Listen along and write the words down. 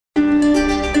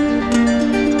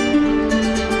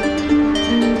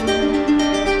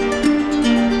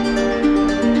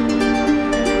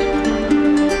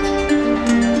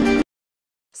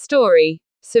story,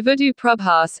 Subhudu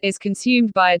Prabhas is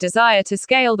consumed by a desire to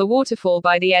scale the waterfall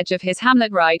by the edge of his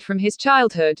hamlet right from his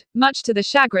childhood, much to the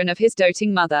chagrin of his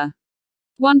doting mother.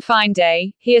 One fine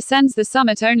day, he ascends the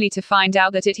summit only to find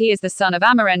out that he is the son of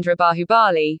Amarendra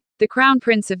Bahubali, the crown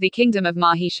prince of the kingdom of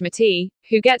Mahishmati,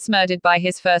 who gets murdered by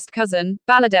his first cousin,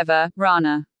 Baladeva,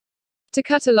 Rana. To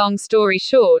cut a long story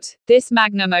short, this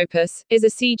magnum opus is a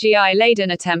CGI-laden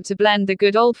attempt to blend the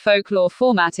good old folklore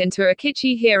format into a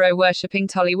kitschy hero-worshipping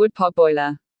Tollywood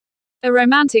potboiler. A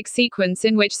romantic sequence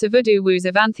in which Subhudu woos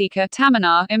Avanthika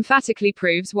Tamana emphatically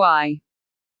proves why.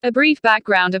 A brief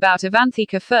background about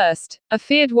Avanthika first. A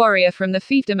feared warrior from the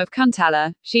fiefdom of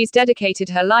Kuntala, she's dedicated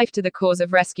her life to the cause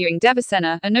of rescuing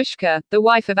Devasena, Anushka, the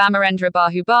wife of Amarendra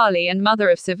Bahubali and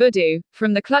mother of Subhudu,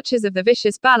 from the clutches of the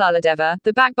vicious Balaladeva,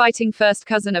 the backbiting first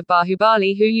cousin of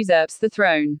Bahubali who usurps the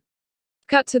throne.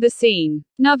 Cut to the scene.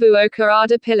 Navu oka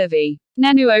ada pilavi.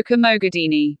 Nenu oka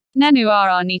mogadini. Nenu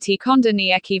ara niti konda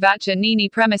ni eki vacha nini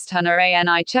premistuna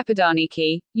ani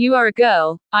chepadaniki. You are a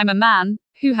girl, I'm a man,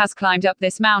 who has climbed up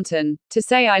this mountain, to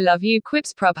say I love you,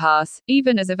 quips Prabhas,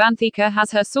 even as Avanthika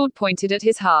has her sword pointed at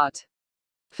his heart.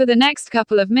 For the next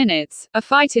couple of minutes, a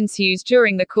fight ensues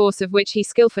during the course of which he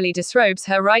skillfully disrobes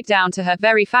her right down to her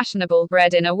very fashionable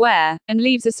red inner wear, and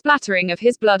leaves a splattering of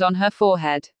his blood on her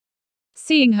forehead.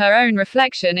 Seeing her own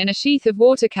reflection in a sheath of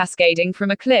water cascading from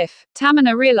a cliff,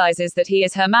 Tamana realizes that he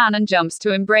is her man and jumps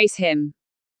to embrace him.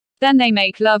 Then they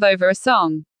make love over a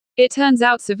song. It turns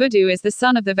out Subhudu is the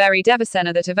son of the very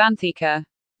Devasena that Avanthika,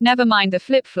 never mind the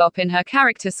flip-flop in her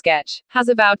character sketch, has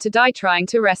avowed to die trying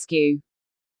to rescue.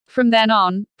 From then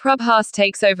on, Prabhas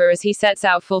takes over as he sets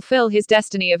out fulfill his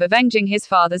destiny of avenging his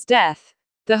father's death.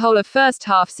 The whole of first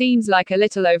half seems like a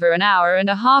little over an hour and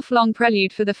a half long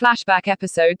prelude for the flashback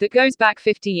episode that goes back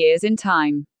 50 years in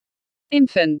time.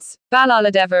 Infants,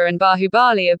 Balaladeva and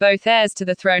Bahubali are both heirs to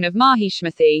the throne of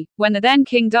Mahishmati, when the then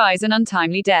king dies an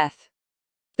untimely death.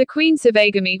 The Queen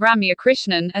Sivagami Ramya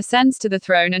Krishnan ascends to the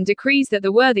throne and decrees that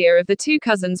the worthier of the two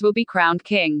cousins will be crowned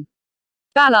king.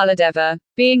 Balaladeva,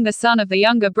 being the son of the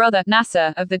younger brother,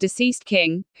 Nasa, of the deceased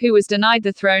king, who was denied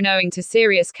the throne owing to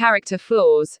serious character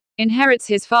flaws, inherits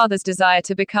his father's desire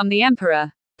to become the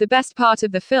emperor. The best part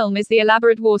of the film is the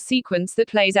elaborate war sequence that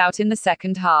plays out in the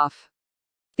second half.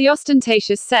 The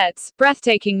ostentatious sets,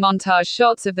 breathtaking montage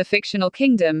shots of the fictional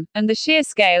kingdom, and the sheer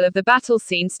scale of the battle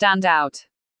scene stand out.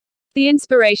 The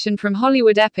inspiration from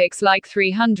Hollywood epics like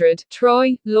 300,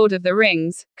 Troy, Lord of the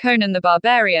Rings, Conan the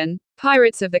Barbarian,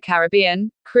 Pirates of the Caribbean,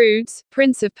 Croods,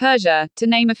 Prince of Persia, to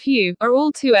name a few, are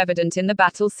all too evident in the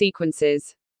battle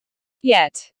sequences.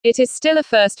 Yet, it is still a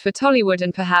first for Tollywood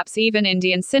and perhaps even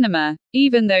Indian cinema,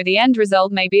 even though the end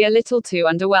result may be a little too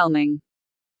underwhelming.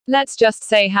 Let's just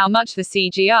say how much the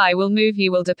CGI will move you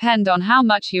will depend on how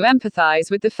much you empathize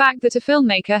with the fact that a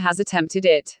filmmaker has attempted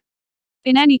it.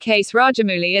 In any case,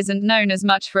 Rajamouli isn't known as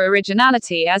much for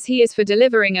originality as he is for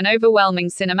delivering an overwhelming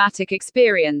cinematic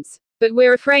experience, but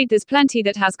we're afraid there's plenty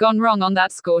that has gone wrong on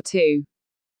that score too.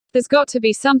 There's got to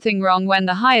be something wrong when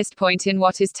the highest point in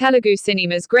what is Telugu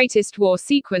cinema's greatest war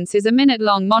sequence is a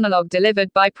minute-long monologue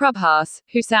delivered by Prabhas,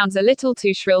 who sounds a little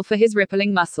too shrill for his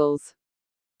rippling muscles.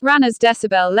 Rana's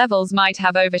decibel levels might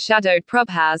have overshadowed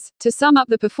Prabhas. To sum up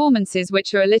the performances,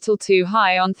 which are a little too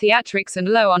high on theatrics and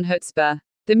low on chutzpah,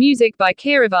 the music by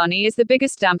Keeravani is the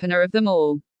biggest dampener of them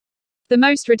all. The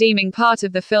most redeeming part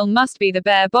of the film must be the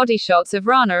bare body shots of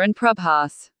Rana and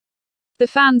Prabhas. The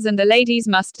fans and the ladies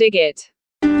must dig it.